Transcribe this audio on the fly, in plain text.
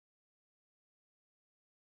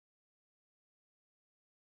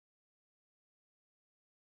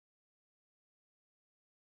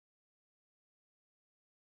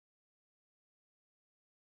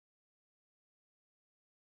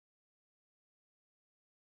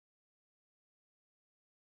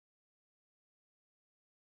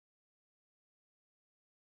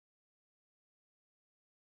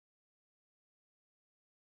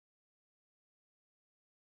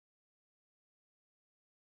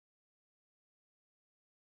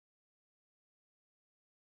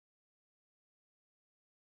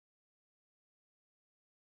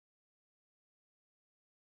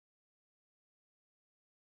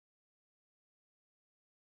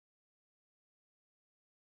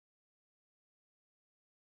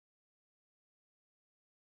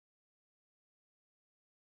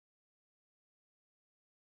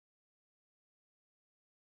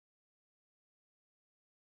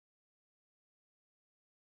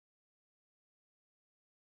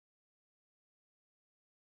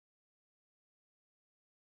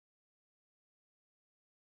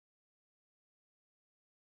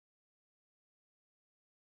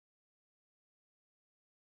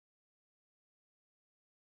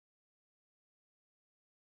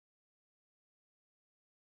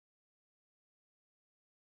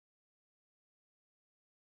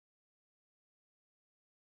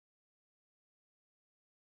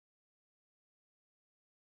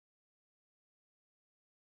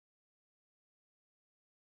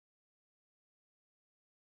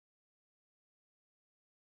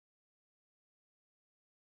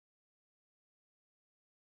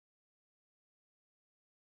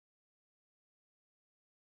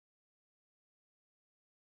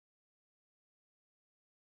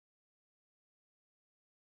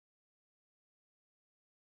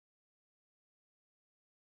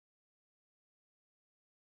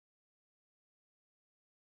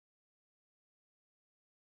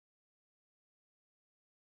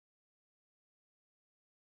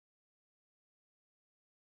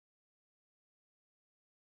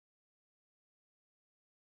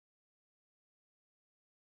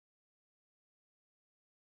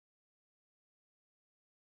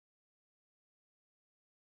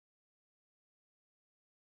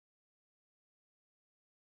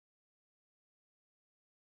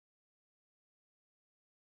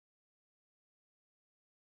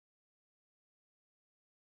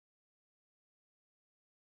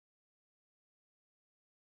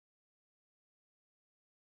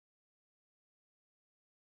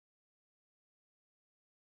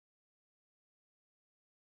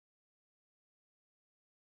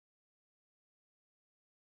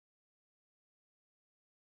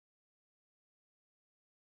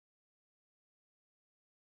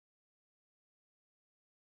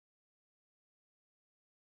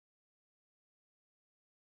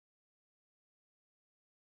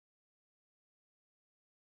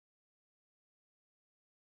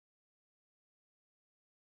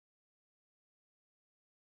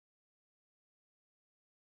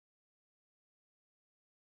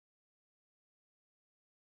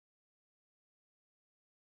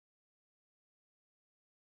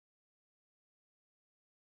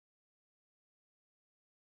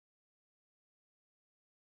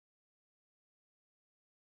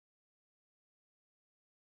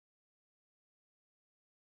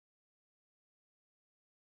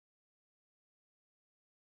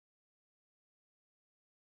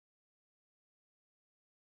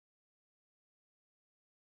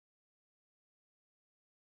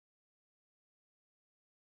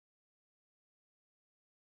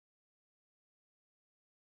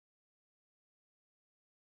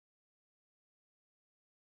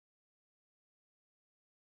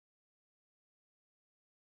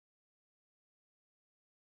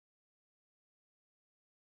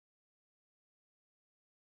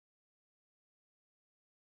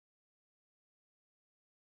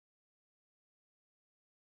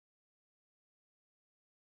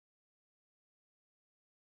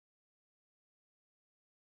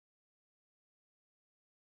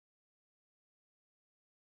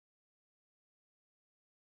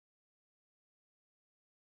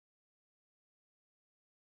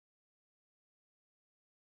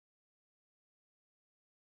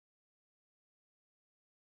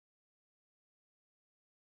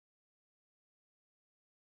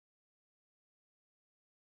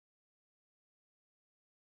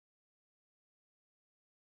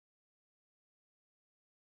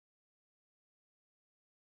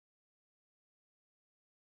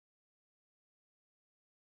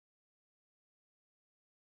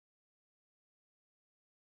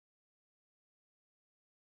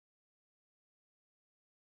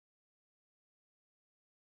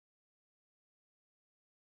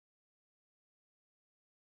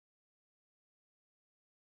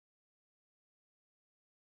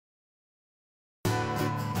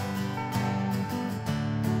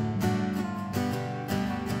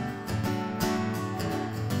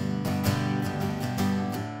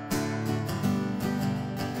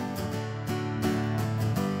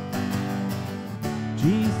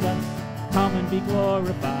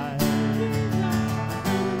glorified.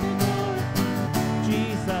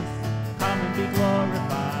 Jesus, come and be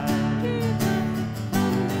glorified.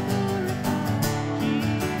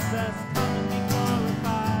 Jesus, come and be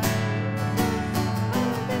glorified.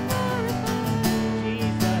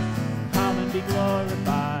 Jesus, come and be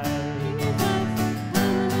glorified.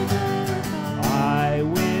 I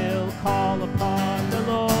will call upon the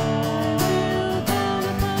Lord.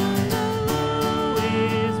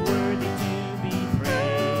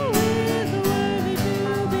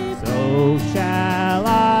 So shall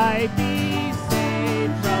I be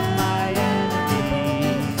saved from my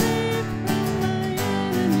enemies.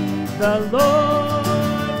 The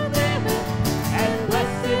Lord liveth, and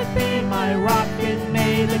blessed be my rock, and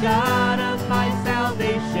may the God of my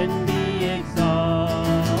salvation be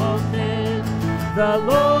exalted. The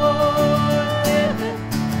Lord liveth,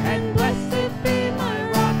 and blessed be my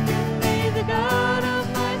rock, and may the God of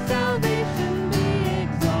my salvation be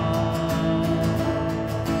exalted.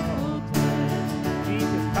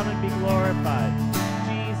 Jesus, come and be glorified.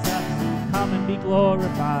 Jesus, come and be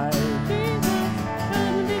glorified. Jesus,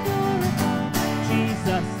 come and be glorified.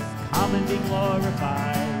 Jesus, come and be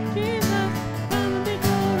glorified. Jesus,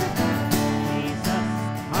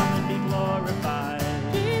 come and be glorified.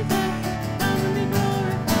 Jesus, come and be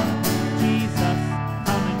glorified. Jesus,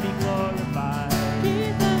 come and be glorified.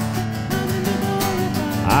 Jesus, come and be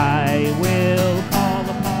glorified. I will call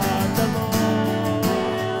upon the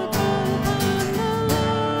Lord,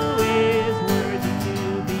 who is worthy to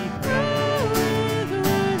be praised.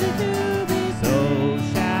 So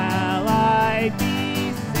shall I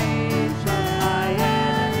be saved from my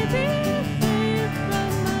enemies.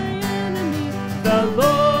 The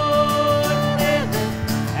Lord liveth,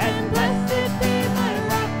 and blessed be my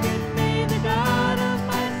rock, and may the God of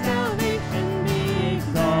my salvation be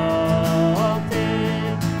exalted.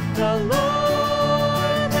 The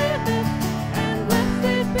Lord liveth, and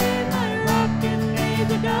blessed be my rock, and may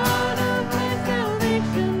the God of my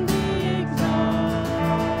salvation be exalted.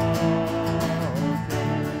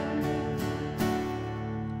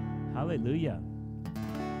 Hallelujah.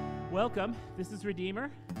 Welcome. This is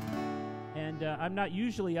Redeemer. And I'm not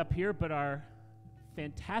usually up here, but our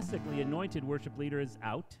fantastically anointed worship leader is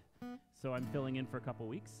out. So I'm filling in for a couple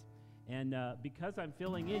weeks. And because I'm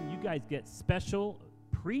filling in, you guys get special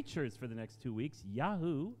preachers for the next 2 weeks.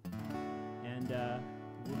 Yahoo! And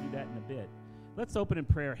we'll do that in a bit. Let's open in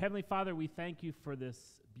prayer. Heavenly Father, we thank you for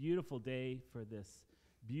this beautiful day, for this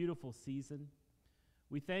beautiful season.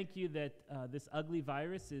 We thank you that this ugly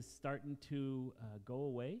virus is starting to go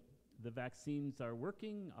away. The vaccines are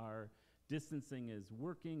working. Our distancing is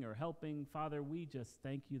working or helping. Father, we just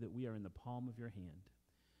thank you that we are in the palm of your hand.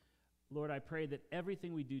 Lord, I pray that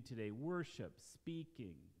everything we do today, worship,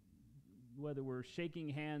 speaking, whether we're shaking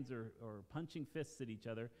hands or punching fists at each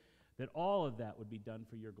other, that all of that would be done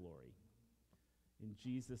for your glory. In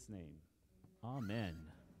Jesus' name, amen.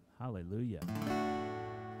 Hallelujah.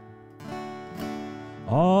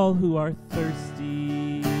 All who are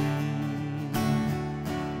thirsty,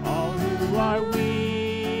 all who are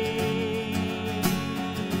weak,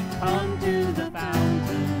 come to the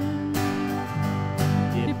fountain.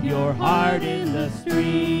 Dip your heart in the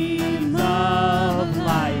streams of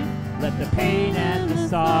life. Let the pain and the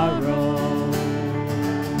sorrow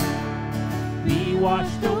be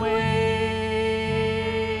washed away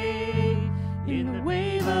in the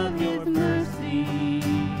wave of your mercy.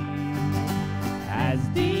 As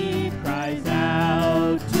deep cries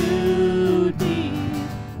out to deep,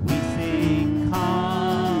 we sing,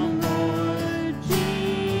 come, Lord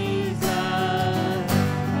Jesus,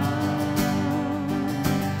 come.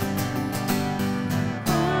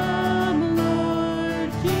 Come,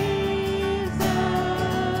 Lord Jesus,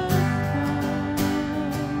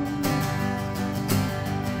 come.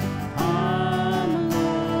 Come,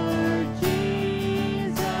 Lord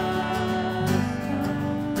Jesus, come.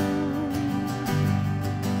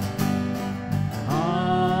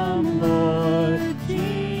 Come, Lord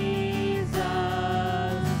Jesus,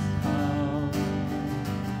 come.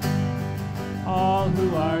 All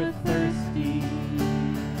who are thirsty,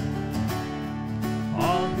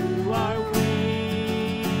 all who are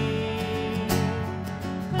weak,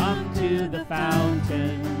 come to the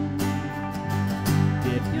fountain.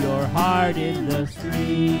 Dip your heart in the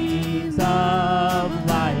streams of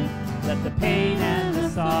life. Let the pain and the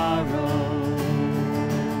sorrow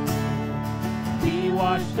be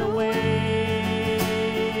washed away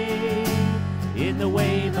in the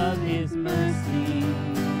wave of his mercy.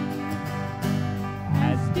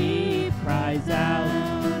 As deep cries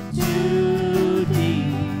out to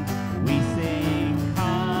deep, we sing,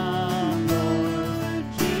 come, Lord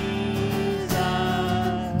Jesus,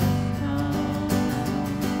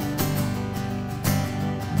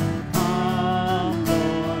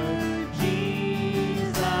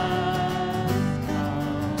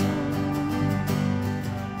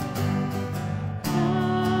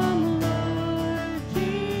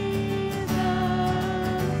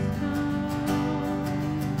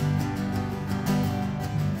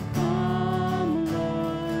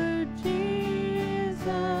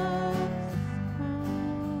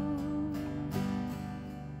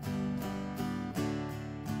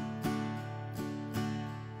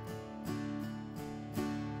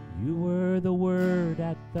 You were the Word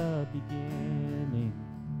at the beginning,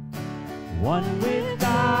 one with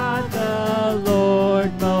God the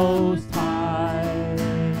Lord Most High.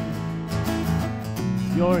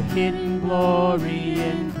 Your hidden glory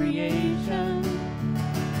in creation,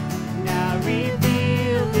 now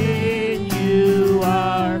revealed in you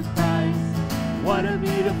are Christ. What a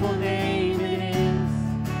beautiful name it is.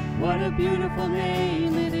 What a beautiful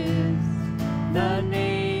name it is. The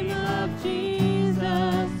name of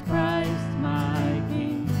Jesus Christ, my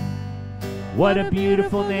King. What a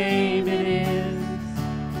beautiful name it is.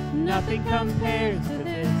 Nothing compares to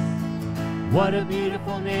this. What a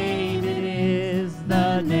beautiful name it is.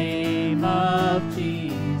 The name of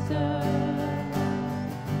Jesus.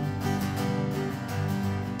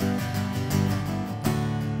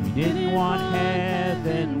 You didn't want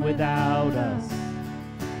heaven without us,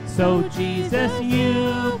 so Jesus,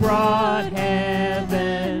 you brought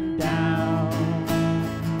heaven down.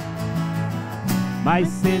 My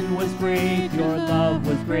sin was great, your love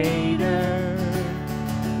was greater.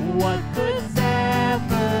 What could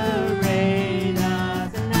separate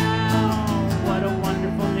us now? What a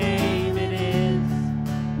wonderful name it is.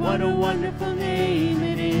 What a wonderful name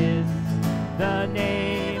it is. The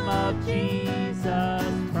name of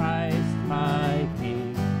Jesus Christ, my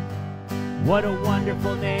King. What a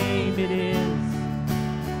wonderful name it is.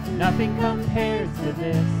 Nothing compares to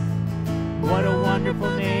this. What a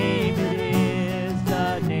wonderful name it is.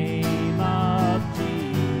 The name of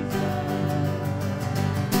Jesus.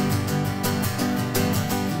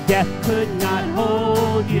 Death could not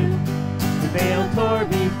hold you. The veil tore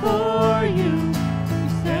before you. You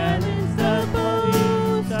silenced the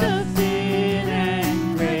boast of sin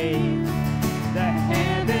and grave. The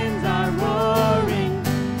heavens are roaring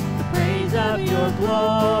the praise of your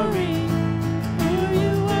glory.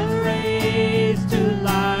 You were raised to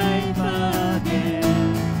life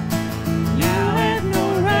again. Now and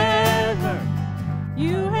forever,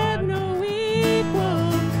 you have no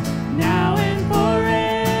equal. Now and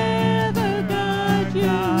forever, God, you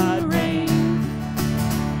reign.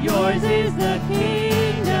 Yours is the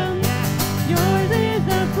kingdom. Yours is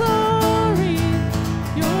the glory.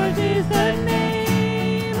 Yours is the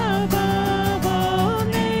name above all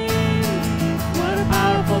names. What a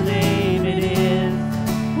powerful name it is.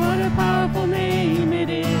 What a powerful name it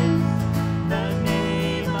is. The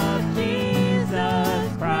name of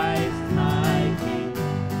Jesus Christ, my King.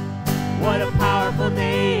 What a powerful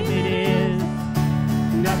name it is.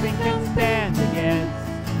 Nothing can stand against.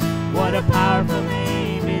 What a powerful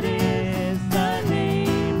name it is. The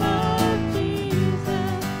name of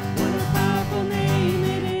Jesus. What a powerful name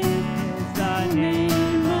it is. The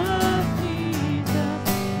name of Jesus.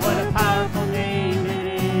 What a powerful name it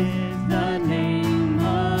is. The name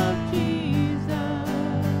of Jesus.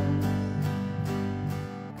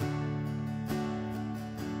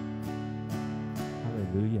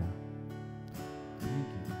 Hallelujah. Thank you.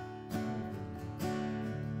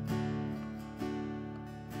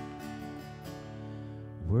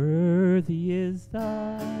 Worthy is the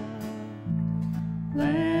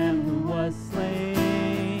Lamb who was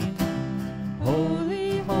slain.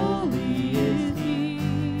 Holy, holy is He.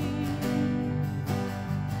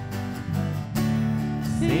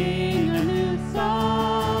 Sing a new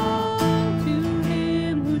song to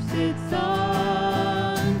Him who sits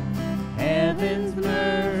on heaven's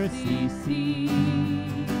mercy seat.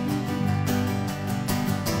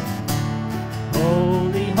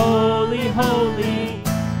 Holy, holy, holy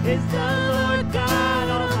is the Lord God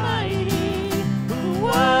Almighty, who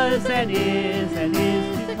was and is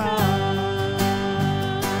to come.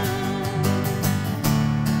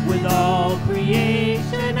 With all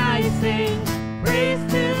creation I sing praise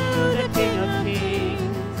to the King of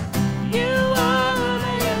Kings. You are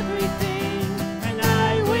my everything, and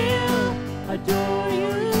I will adore you.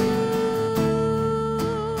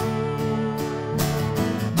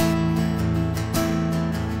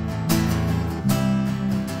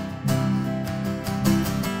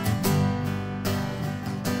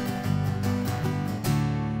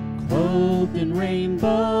 Clothed in rainbows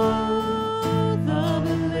of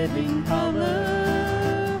a living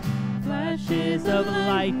color, flashes of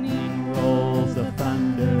lightning, rolls of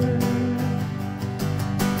thunder.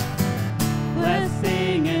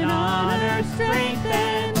 Blessing and honor, strength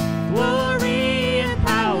and glory and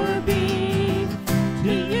power be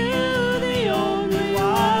to you, the only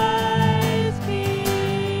wise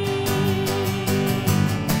King.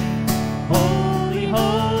 Holy,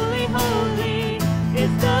 holy, holy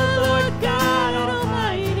is the Lord God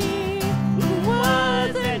Almighty.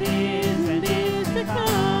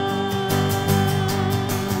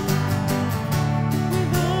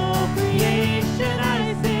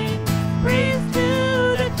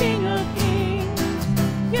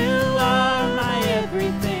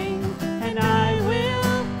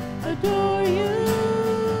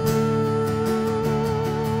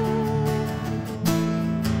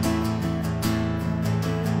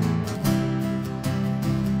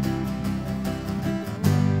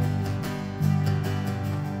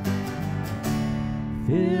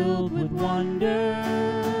 filled with wonder,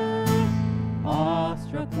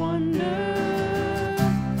 awestruck wonder,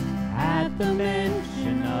 at the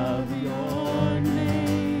mention of your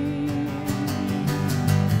name.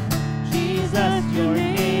 Jesus, your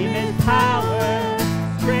name is power,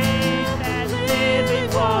 strength and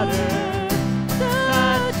living water,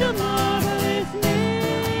 such a marvelous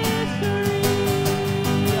mystery.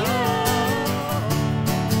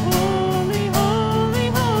 Holy, holy,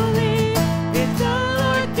 holy is the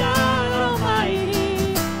Lord God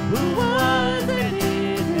Almighty, who was and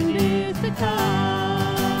is to come.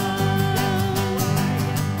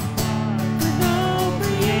 With all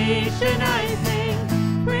creation I sing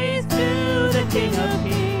praise to the King of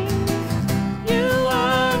Kings. You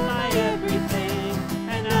are my everything,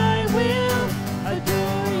 and I will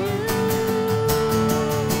adore you.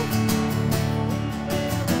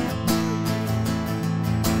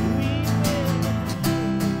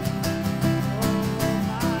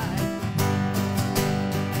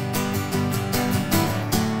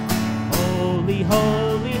 Holy,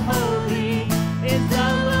 holy, holy is the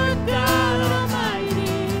Lord God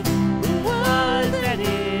Almighty, who was and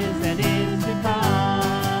is to come.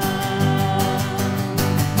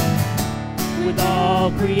 With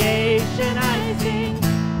all creation I sing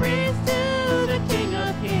praise to the King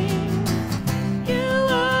of Kings. You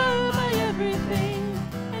are my everything,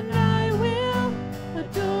 and I will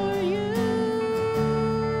adore you.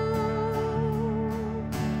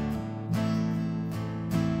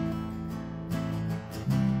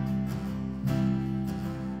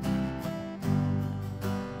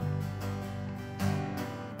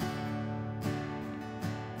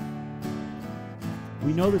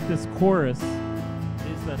 We know that this chorus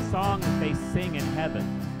is a song that they sing in heaven,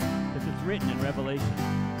 because it's written in Revelation.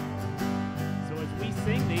 So as we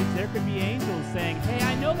sing these, there could be angels saying, hey,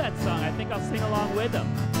 I know that song. I think I'll sing along with them.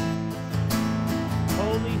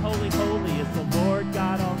 Holy, holy, holy is the Lord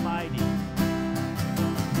God Almighty.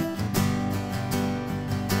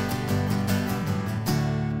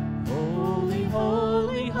 Holy,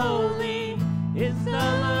 holy, holy is the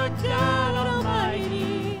Lord God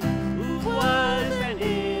Almighty, who was and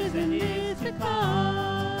is to come.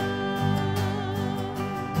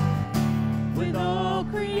 With all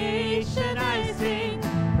creation I sing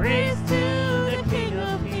praise to the King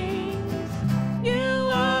of Kings. You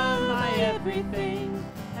are my everything,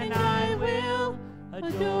 and I will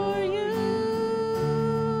adore you.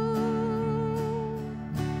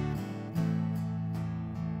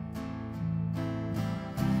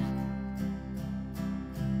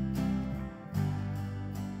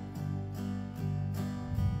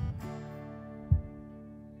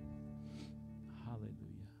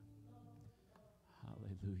 Hallelujah.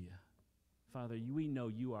 Hallelujah. Father, we know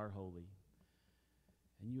you are holy,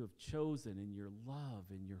 and you have chosen in your love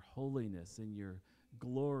and your holiness and your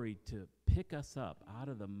glory to pick us up out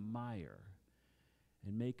of the mire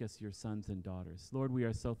and make us your sons and daughters. Lord, we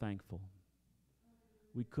are so thankful.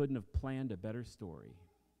 We couldn't have planned a better story.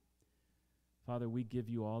 Father, we give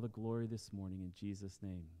you all the glory this morning in Jesus'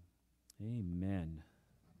 name. Amen.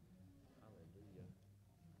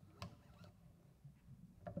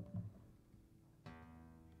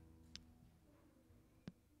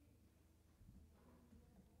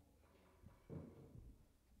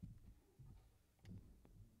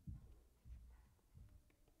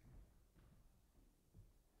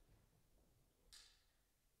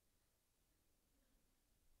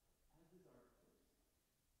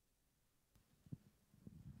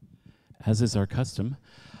 As is our custom,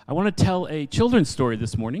 I want to tell a children's story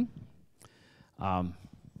this morning. Thank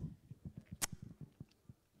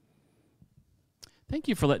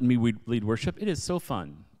you for letting me lead worship. It is so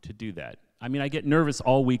fun to do that. I mean, I get nervous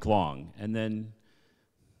all week long, and then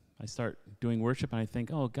I start doing worship, and I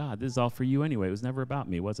think, oh, God, this is all for you anyway. It was never about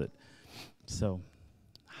me, was it? So,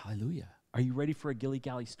 hallelujah. Are you ready for a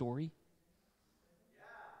Gilly-Gally story? Yeah.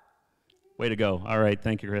 Way to go. All right,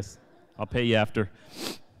 thank you, Chris. I'll pay you after.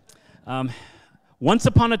 Once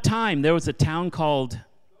upon a time, there was a town called,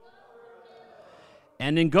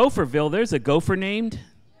 and in Gopherville, there's a gopher named.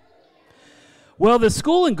 Well, the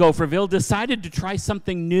school in Gopherville decided to try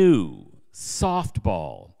something new,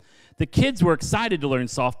 softball. The kids were excited to learn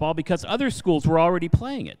softball because other schools were already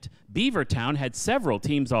playing it. Beavertown had several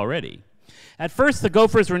teams already. At first, the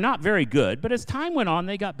Gophers were not very good, but as time went on,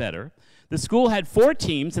 they got better. The school had 4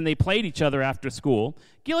 teams, and they played each other after school.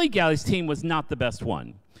 Gilly-Gally's team was not the best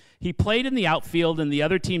one. He played in the outfield, and the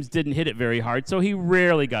other teams didn't hit it very hard, so he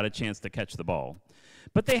rarely got a chance to catch the ball.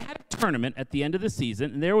 But they had a tournament at the end of the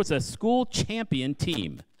season, and there was a school champion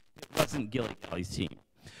team. It wasn't Gilly-Gally's team.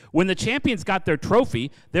 When the champions got their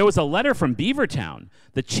trophy, there was a letter from Beavertown.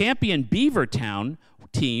 The champion Beavertown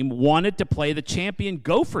team wanted to play the champion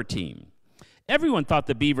Gopher team. Everyone thought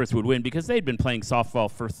the Beavers would win because they'd been playing softball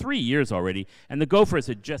for 3 years already, and the Gophers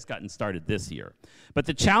had just gotten started this year. But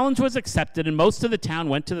the challenge was accepted, and most of the town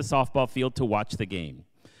went to the softball field to watch the game.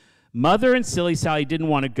 Mother and Silly Sally didn't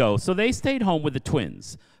want to go, so they stayed home with the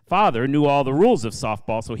twins. Father knew all the rules of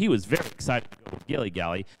softball, so he was very excited to go with Gilly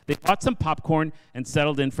Gally. They bought some popcorn and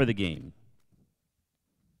settled in for the game.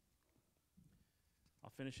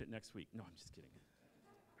 I'll finish it next week. No, I'm just kidding.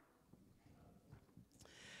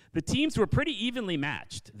 The teams were pretty evenly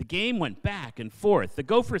matched. The game went back and forth. The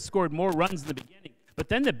Gophers scored more runs in the beginning, but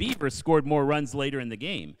then the Beavers scored more runs later in the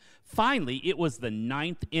game. Finally, it was the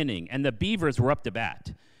 9th inning, and the Beavers were up to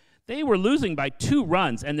bat. They were losing by 2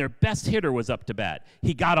 runs, and their best hitter was up to bat.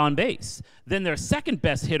 He got on base. Then their second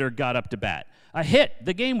best hitter got up to bat. A hit.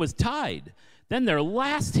 The game was tied. Then their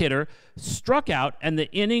last hitter struck out, and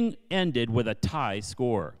the inning ended with a tie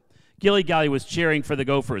score. Gilly Gally was cheering for the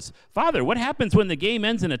Gophers. Father, what happens when the game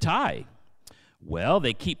ends in a tie? Well,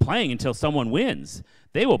 they keep playing until someone wins.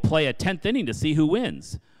 They will play a 10th inning to see who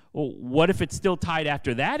wins. Well, what if it's still tied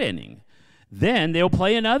after that inning? Then they'll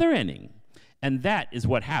play another inning. And that is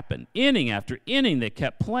what happened. Inning after inning, they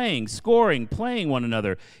kept playing, scoring, playing one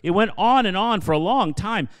another. It went on and on for a long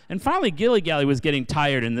time. And finally, Gilly Gally was getting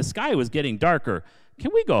tired, and the sky was getting darker.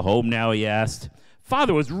 Can we go home now, he asked.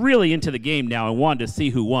 Father was really into the game now and wanted to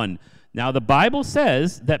see who won. Now, the Bible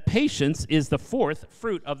says that patience is the 4th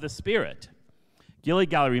fruit of the Spirit. Gilly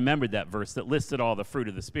Gally remembered that verse that listed all the fruit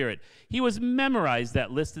of the Spirit. He was memorized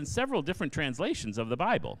that list in several different translations of the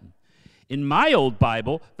Bible. In my old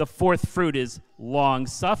Bible, the 4th fruit is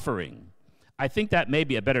long-suffering. I think that may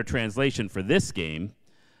be a better translation for this game.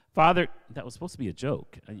 Father, that was supposed to be a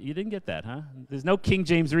joke. You didn't get that, huh? There's no King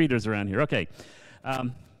James readers around here. Okay.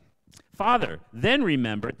 Father then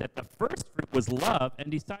remembered that the first fruit was love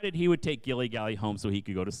and decided he would take Gilly Gally home so he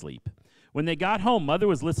could go to sleep. When they got home, Mother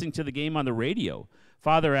was listening to the game on the radio.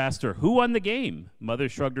 Father asked her, who won the game? Mother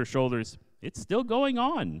shrugged her shoulders. It's still going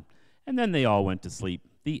on. And then they all went to sleep.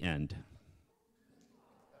 The end.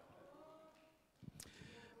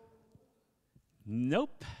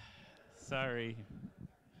 Nope. Sorry.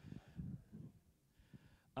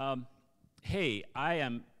 Hey, I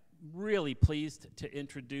am really pleased to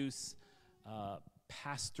introduce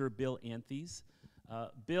Pastor Bill Anthes.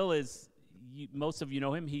 Bill is, most of you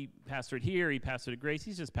know him. He pastored here, he pastored at Grace,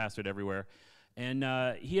 he's just pastored everywhere. And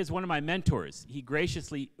he is one of my mentors. He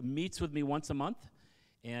graciously meets with me once a month,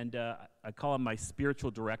 and I call him my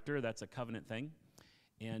spiritual director. That's a covenant thing.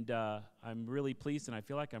 And I'm really pleased, and I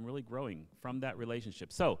feel like I'm really growing from that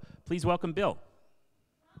relationship. So please welcome Bill.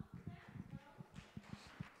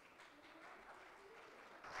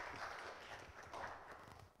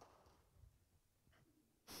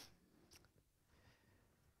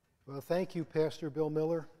 Well, thank you, Pastor Bill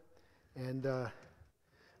Miller, and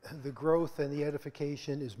the growth and the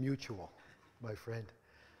edification is mutual, my friend.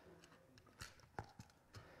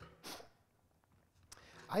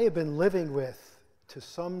 I have been living with, to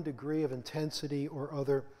some degree of intensity or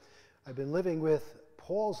other, I've been living with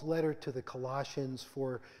Paul's letter to the Colossians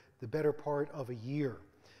for the better part of a year.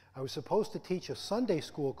 I was supposed to teach a Sunday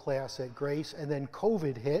school class at Grace, and then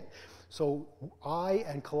COVID hit, so I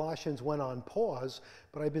and Colossians went on pause,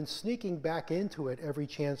 but I've been sneaking back into it every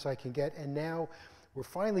chance I can get, and now we're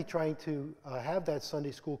finally trying to have that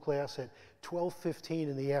Sunday school class at 12:15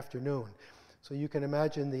 in the afternoon. So you can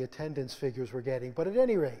imagine the attendance figures we're getting. But at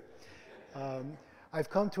any rate, I've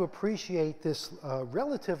come to appreciate this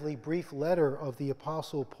relatively brief letter of the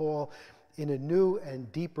Apostle Paul in a new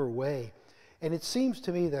and deeper way. And it seems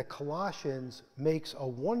to me that Colossians makes a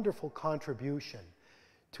wonderful contribution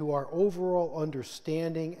to our overall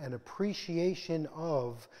understanding and appreciation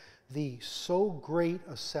of the so great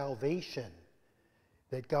a salvation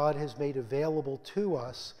that God has made available to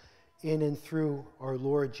us in and through our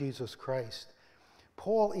Lord Jesus Christ.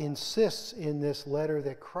 Paul insists in this letter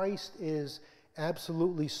that Christ is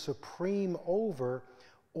absolutely supreme over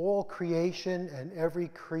all creation and every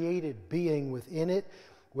created being within it,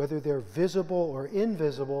 whether they're visible or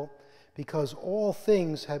invisible, because all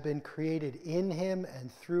things have been created in him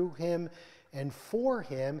and through him and for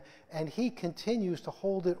him, and he continues to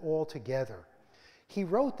hold it all together. He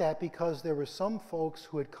wrote that because there were some folks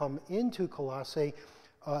who had come into Colossae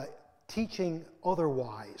teaching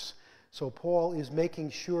otherwise. So Paul is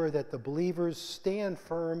making sure that the believers stand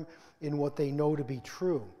firm in what they know to be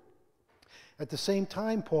true. At the same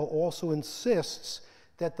time, Paul also insists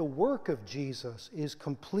that the work of Jesus is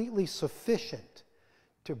completely sufficient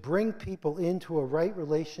to bring people into a right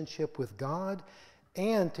relationship with God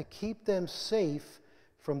and to keep them safe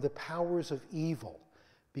from the powers of evil.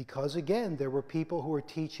 because, again, there were people who were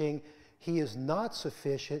teaching he is not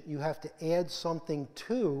sufficient. You have to add something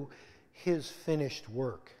to his finished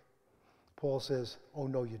work. Paul says, oh,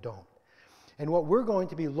 no, you don't. And what we're going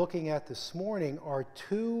to be looking at this morning are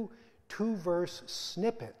two-verse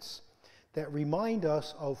snippets that remind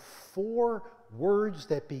us of 4 words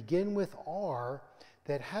that begin with R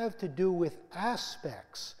that have to do with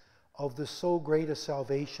aspects of the so great a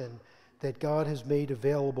salvation that God has made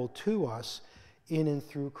available to us in and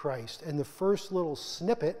through Christ. And the first little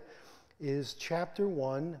snippet is chapter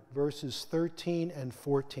 1, verses 13 and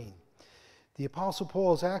 14. The Apostle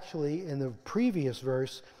Paul is actually, in the previous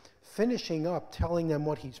verse, finishing up telling them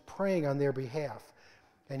what he's praying on their behalf.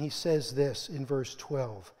 And he says this in verse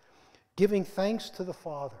 12, giving thanks to the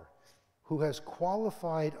Father, who has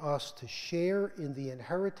qualified us to share in the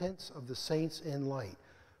inheritance of the saints in light.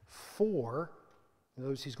 For,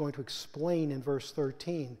 notice he's going to explain in verse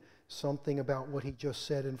 13 something about what he just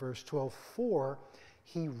said in verse 12. For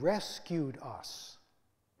he rescued us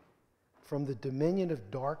from the dominion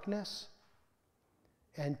of darkness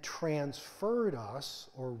and transferred us,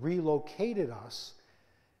 or relocated us,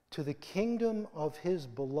 to the kingdom of his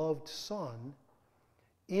beloved Son,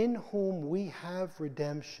 in whom we have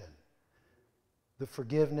redemption, the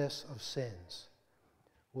forgiveness of sins.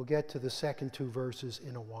 We'll get to the second 2 verses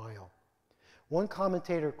in a while. One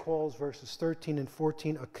commentator calls verses 13 and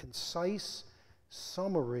 14 a concise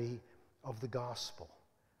summary of the gospel.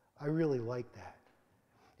 I really like that.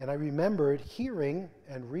 And I remembered hearing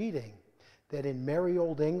and reading that in merry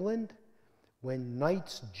old England, when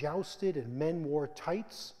knights jousted and men wore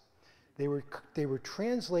tights, they were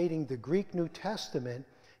translating the Greek New Testament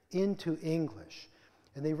into English.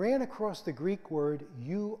 And they ran across the Greek word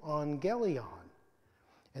euangelion,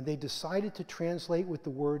 and they decided to translate with the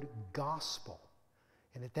word gospel.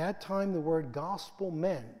 And at that time, the word gospel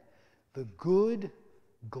meant the good,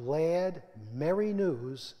 glad, merry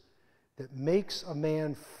news that makes a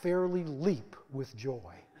man fairly leap with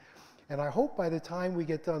joy. And I hope by the time we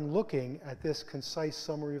get done looking at this concise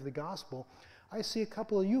summary of the gospel, I see a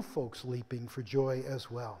couple of you folks leaping for joy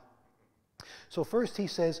as well. So first he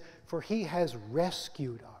says, for he has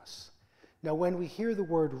rescued us. Now when we hear the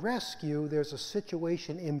word rescue, there's a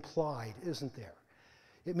situation implied, isn't there?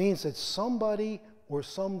 It means that somebody or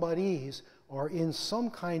somebodies are in some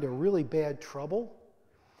kind of really bad trouble.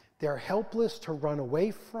 They're helpless to run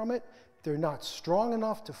away from it. They're not strong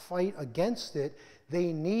enough to fight against it.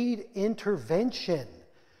 They need intervention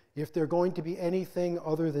if they're going to be anything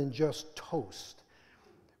other than just toast.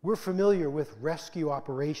 We're familiar with rescue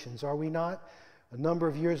operations, are we not? A number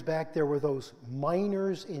of years back, there were those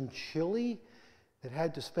miners in Chile that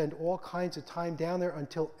had to spend all kinds of time down there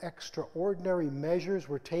until extraordinary measures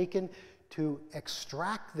were taken to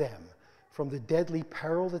extract them from the deadly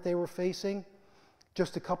peril that they were facing.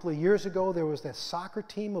 Just a couple of years ago, there was that soccer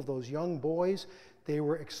team of those young boys. They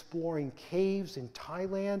were exploring caves in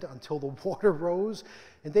Thailand until the water rose,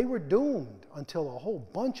 and they were doomed until a whole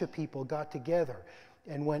bunch of people got together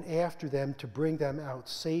and went after them to bring them out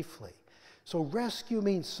safely. So rescue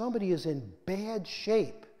means somebody is in bad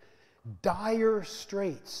shape, dire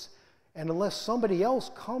straits, and unless somebody else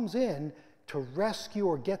comes in to rescue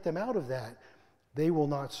or get them out of that, they will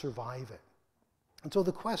not survive it. And so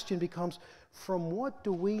the question becomes, from what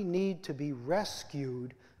do we need to be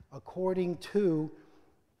rescued according to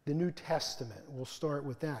the New Testament? We'll start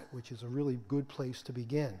with that, which is a really good place to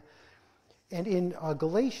begin. And in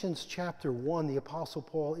Galatians chapter 1, the Apostle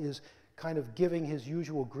Paul is kind of giving his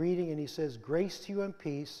usual greeting, and he says, grace to you and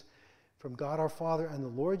peace from God our Father and the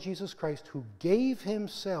Lord Jesus Christ, who gave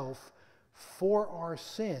himself for our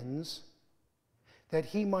sins, that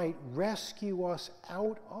he might rescue us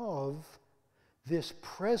out of this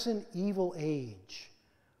present evil age,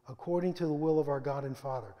 according to the will of our God and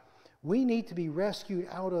Father. We need to be rescued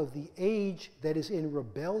out of the age that is in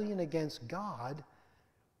rebellion against God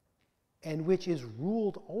and which is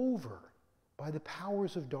ruled over by the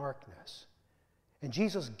powers of darkness. And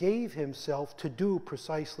Jesus gave himself to do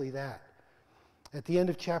precisely that. At the end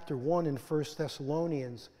of chapter 1 in 1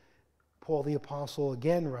 Thessalonians, Paul the Apostle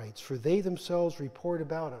again writes, for they themselves report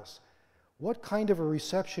about us what kind of a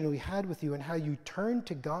reception we had with you, and how you turned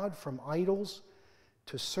to God from idols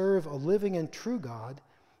to serve a living and true God,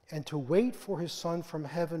 and to wait for his Son from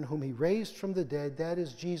heaven, whom he raised from the dead, that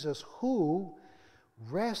is Jesus, who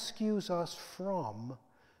rescues us from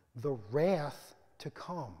the wrath to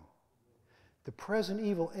come. The present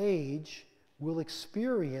evil age will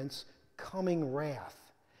experience coming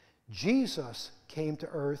wrath. Jesus came to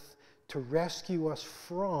earth to rescue us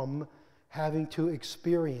from having to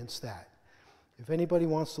experience that. If anybody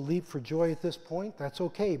wants to leap for joy at this point, that's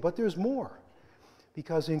okay, but there's more.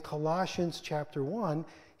 because in Colossians chapter 1,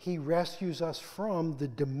 he rescues us from the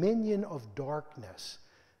dominion of darkness,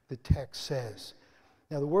 the text says.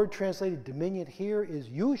 Now, the word translated dominion here is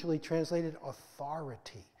usually translated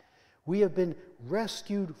authority. We have been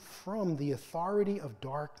rescued from the authority of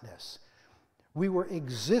darkness. We were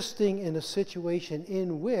existing in a situation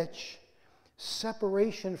in which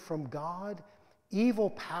separation from God, evil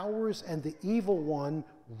powers, and the evil one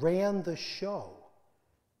ran the show.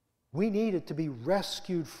 We needed to be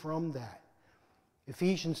rescued from that.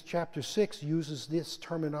 Ephesians chapter 6 uses this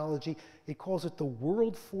terminology. It calls it the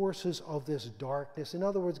world forces of this darkness. In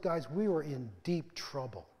other words, guys, we were in deep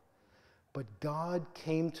trouble. But God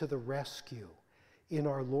came to the rescue in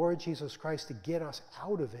our Lord Jesus Christ to get us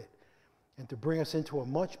out of it and to bring us into a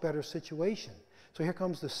much better situation. So here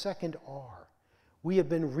comes the second R. We have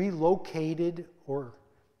been relocated, or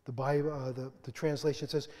the Bible, the translation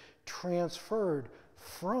says, transferred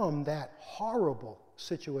from that horrible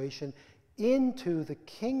situation into the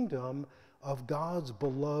kingdom of God's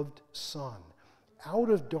beloved Son. Out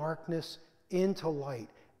of darkness into light.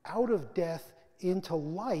 Out of death into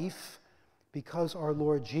life, because our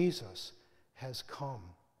Lord Jesus has come.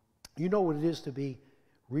 You know what it is to be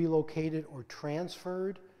relocated or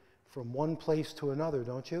transferred from one place to another,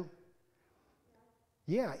 don't you?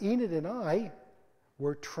 Yeah, Enid and I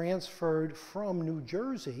were transferred from New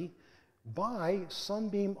Jersey by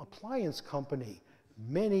Sunbeam Appliance Company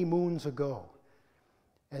many moons ago.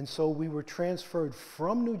 And so we were transferred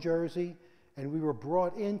from New Jersey, and we were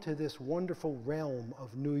brought into this wonderful realm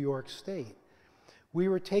of New York State. We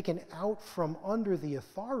were taken out from under the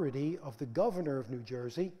authority of the governor of New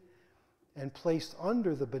Jersey and placed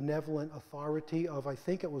under the benevolent authority of, I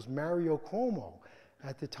think it was Mario Cuomo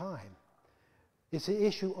at the time. It's an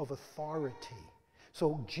issue of authority.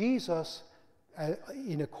 So Jesus,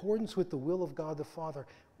 in accordance with the will of God the Father,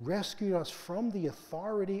 rescued us from the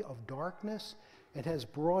authority of darkness and has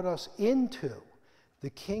brought us into the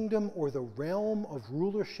kingdom or the realm of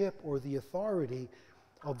rulership or the authority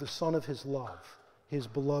of the Son of his love, his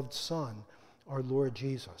beloved Son, our Lord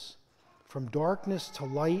Jesus. From darkness to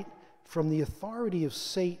light, from the authority of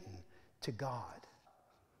Satan to God.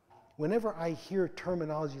 Whenever I hear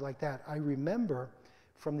terminology like that, I remember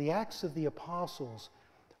from the Acts of the Apostles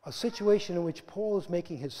a situation in which Paul is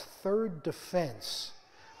making his third defense,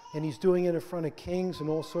 and he's doing it in front of kings and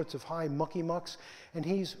all sorts of high mucky-mucks, and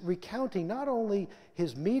he's recounting not only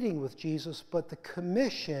his meeting with Jesus, but the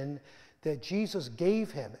commission that Jesus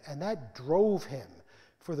gave him, and that drove him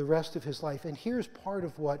for the rest of his life. And here's part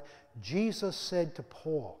of what Jesus said to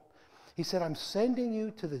Paul. He said, I'm sending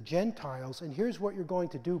you to the Gentiles, and here's what you're going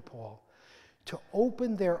to do, Paul, to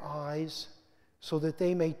open their eyes so that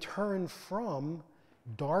they may turn from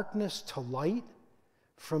darkness to light,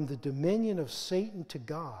 from the dominion of Satan to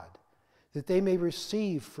God, that they may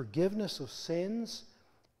receive forgiveness of sins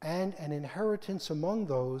and an inheritance among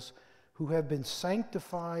those who have been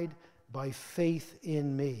sanctified by faith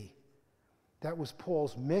in me. That was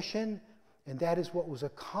Paul's mission, and that is what was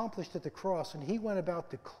accomplished at the cross. And he went about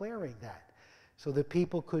declaring that so that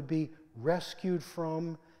people could be rescued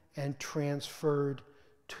from and transferred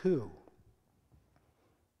to.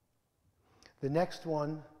 The next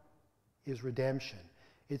one is redemption.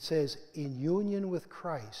 It says, in union with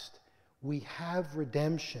Christ, we have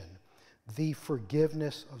redemption, the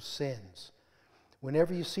forgiveness of sins.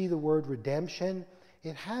 Whenever you see the word redemption,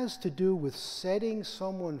 it has to do with setting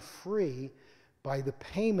someone free by the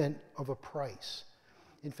payment of a price.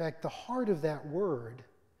 In fact, the heart of that word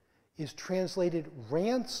is translated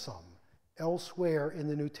ransom elsewhere in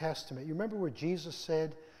the New Testament. You remember where Jesus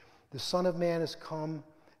said, the Son of Man has come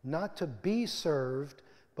not to be served,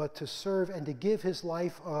 but to serve and to give his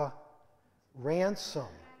life a ransom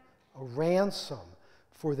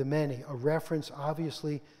for the many, a reference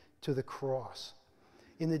obviously to the cross.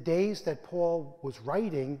 In the days that Paul was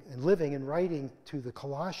writing and living and writing to the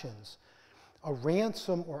Colossians,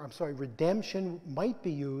 redemption might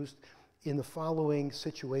be used in the following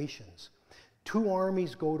situations. Two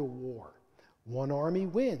armies go to war. One army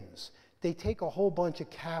wins. They take a whole bunch of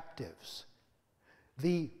captives.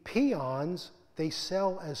 The peons they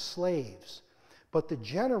sell as slaves, but the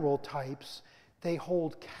general types they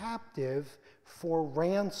hold captive for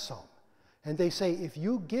ransom. And they say, if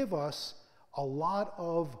you give us a lot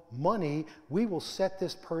of money, we will set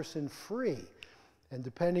this person free. And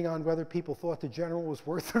depending on whether people thought the general was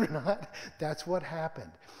worth it or not, that's what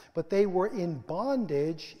happened. But they were in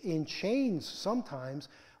bondage, in chains sometimes,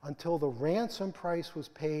 until the ransom price was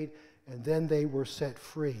paid, and then they were set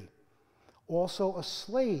free. Also, a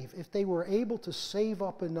slave, if they were able to save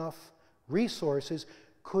up enough resources,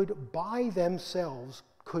 could buy themselves,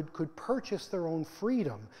 could purchase their own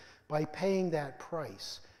freedom by paying that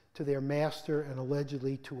price to their master and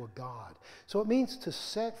allegedly to a god. So it means to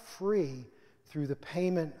set free through the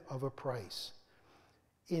payment of a price.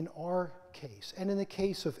 In our case, and in the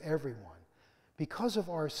case of everyone, because of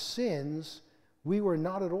our sins, we were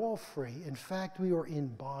not at all free. In fact, we were in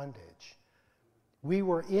bondage. We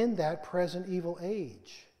were in that present evil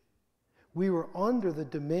age. We were under the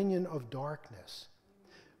dominion of darkness.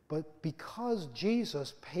 But because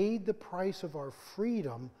Jesus paid the price of our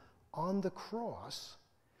freedom on the cross,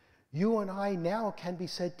 you and I now can be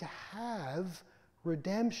said to have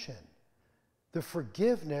redemption, the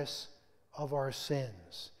forgiveness of our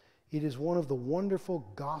sins. It is one of the wonderful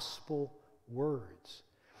gospel words.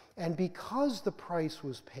 And because the price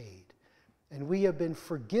was paid, and we have been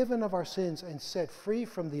forgiven of our sins and set free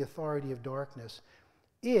from the authority of darkness,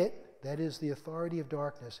 it, that is the authority of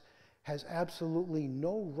darkness, has absolutely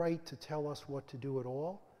no right to tell us what to do at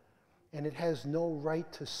all, and it has no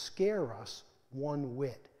right to scare us one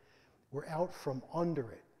whit. We're out from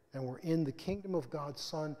under it, and we're in the kingdom of God's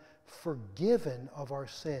Son, forgiven of our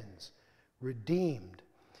sins, redeemed.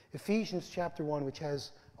 Ephesians chapter 1, which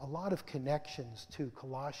has a lot of connections to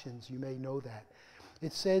Colossians, you may know that.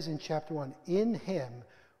 It says in chapter 1, in him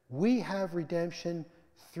we have redemption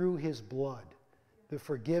through his blood, the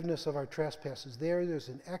forgiveness of our trespasses. There's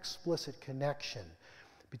an explicit connection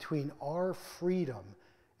between our freedom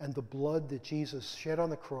and the blood that Jesus shed on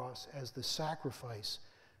the cross as the sacrifice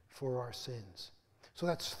for our sins. So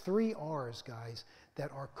that's 3 R's, guys,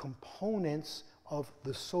 that are components of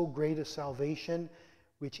the so great a salvation,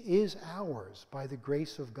 which is ours by the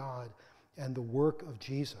grace of God and the work of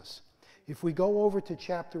Jesus. If we go over to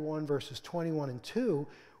chapter 1, verses 21 and 2,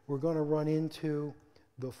 we're going to run into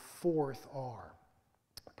the 4th R.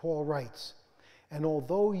 Paul writes, and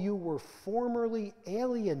although you were formerly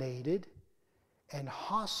alienated and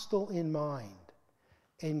hostile in mind,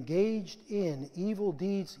 engaged in evil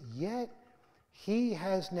deeds, yet he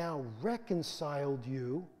has now reconciled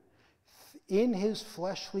you in his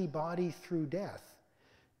fleshly body through death,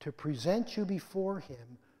 to present you before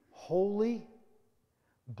him holy,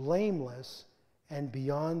 blameless, and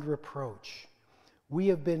beyond reproach. We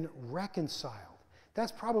have been reconciled.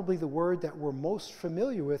 That's probably the word that we're most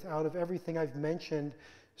familiar with out of everything I've mentioned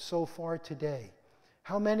so far today.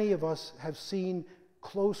 How many of us have seen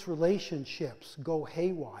close relationships go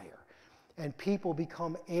haywire and people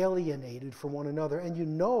become alienated from one another, and you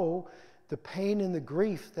know the pain and the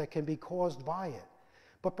grief that can be caused by it?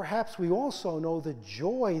 But perhaps we also know the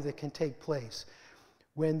joy that can take place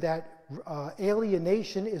when that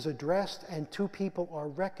alienation is addressed and 2 people are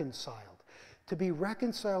reconciled. To be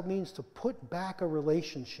reconciled means to put back a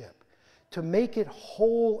relationship, to make it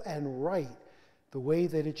whole and right the way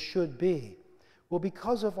that it should be. Well,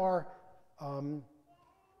 because of our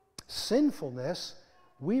sinfulness,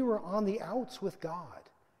 we were on the outs with God.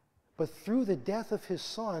 But through the death of his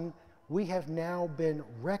Son, we have now been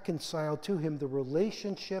reconciled to him. The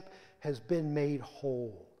relationship has been made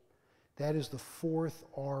whole. That is the 4th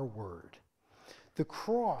R word. The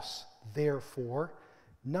cross, therefore,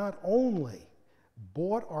 not only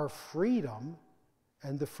bought our freedom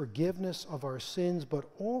and the forgiveness of our sins, but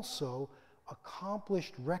also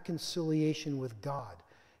accomplished reconciliation with God,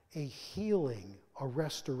 a healing, a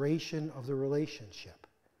restoration of the relationship.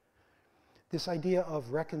 This idea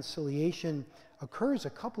of reconciliation occurs a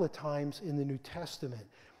couple of times in the New Testament.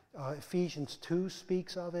 Ephesians 2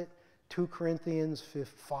 speaks of it, 2 Corinthians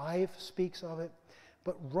 5 speaks of it,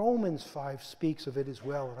 but Romans 5 speaks of it as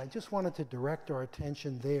well. And I just wanted to direct our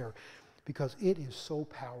attention there because it is so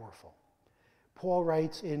powerful. Paul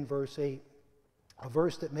writes in verse 8, a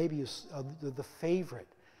verse that maybe is the favorite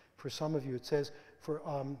for some of you. It says,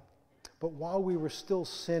 but while we were still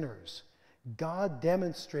sinners, God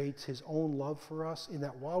demonstrates his own love for us in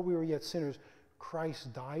that while we were yet sinners,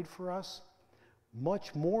 Christ died for us.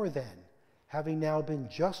 Much more then, having now been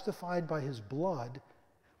justified by his blood,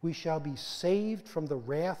 we shall be saved from the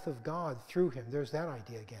wrath of God through him. There's that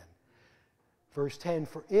idea again. Verse 10,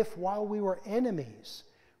 for if while we were enemies,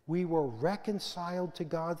 we were reconciled to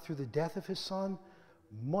God through the death of his Son,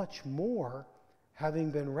 much more,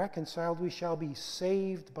 having been reconciled, we shall be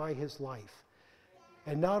saved by his life.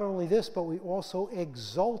 And not only this, but we also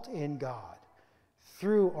exult in God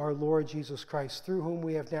through our Lord Jesus Christ, through whom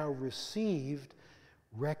we have now received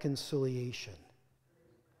reconciliation.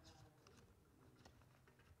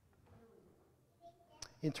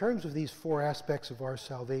 In terms of these 4 aspects of our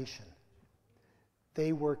salvation,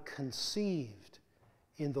 they were conceived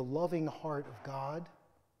in the loving heart of God.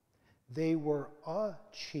 They were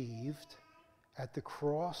achieved at the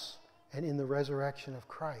cross and in the resurrection of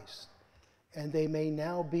Christ. and they may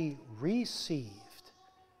now be received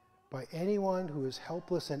by anyone who is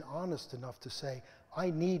helpless and honest enough to say, I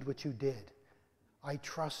need what you did. I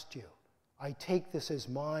trust you. I take this as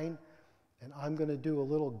mine, and I'm going to do a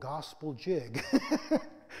little gospel jig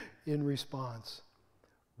in response.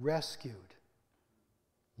 Rescued,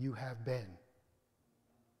 you have been.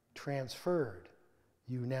 Transferred,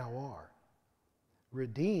 you now are.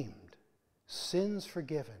 Redeemed, sins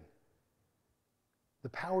forgiven. The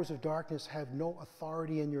powers of darkness have no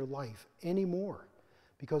authority in your life anymore,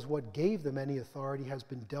 because what gave them any authority has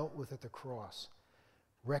been dealt with at the cross,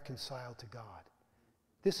 reconciled to God.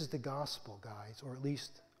 This is the gospel, guys, or at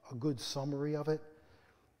least a good summary of it.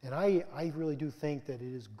 And I really do think that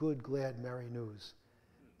it is good, glad, merry news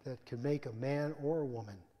that can make a man or a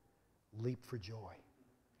woman leap for joy.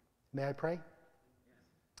 May I pray?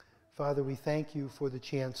 Father, we thank you for the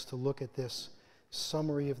chance to look at this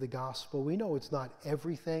summary of the gospel. We know it's not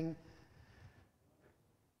everything,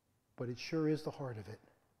 but it sure is the heart of it.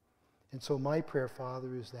 And so my prayer,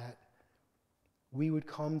 Father, is that we would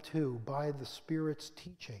come to, by the Spirit's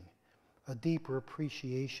teaching, a deeper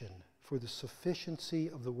appreciation for the sufficiency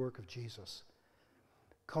of the work of Jesus.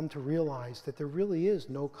 Come to realize that there really is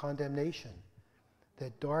no condemnation,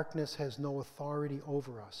 that darkness has no authority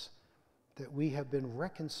over us, that we have been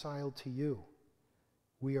reconciled to you.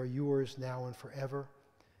 We are yours now and forever.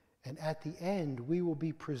 And at the end, we will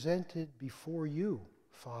be presented before you,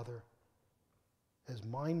 Father, as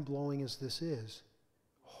mind-blowing as this is,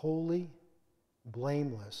 holy,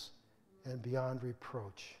 blameless, and beyond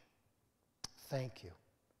reproach. Thank you.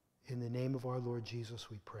 In the name of our Lord Jesus,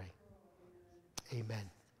 we pray. Amen.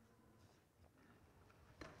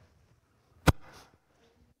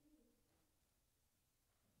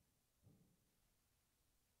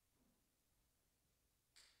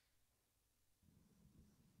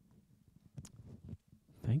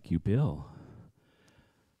 Thank you, Bill.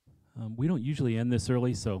 We don't usually end this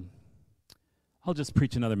early, so I'll just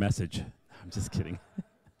preach another message. I'm just kidding.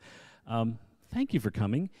 Thank you for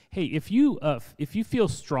coming. Hey, if you feel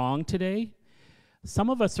strong today, some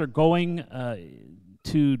of us are going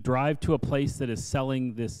to drive to a place that is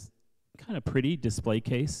selling this kind of pretty display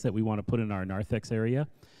case that we want to put in our narthex area.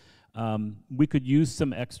 We could use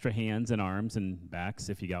some extra hands and arms and backs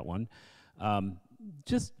if you got one.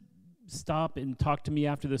 Just stop and talk to me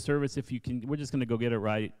after the service if you can. We're just going to go get it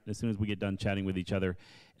right as soon as we get done chatting with each other.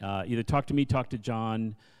 Either talk to me, talk to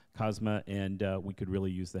John, Cosma, and we could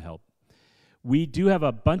really use the help. We do have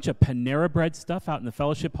a bunch of Panera Bread stuff out in the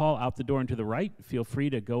fellowship hall, out the door and to the right. Feel free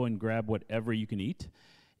to go and grab whatever you can eat.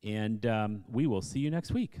 And we will see you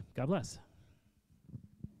next week. God bless.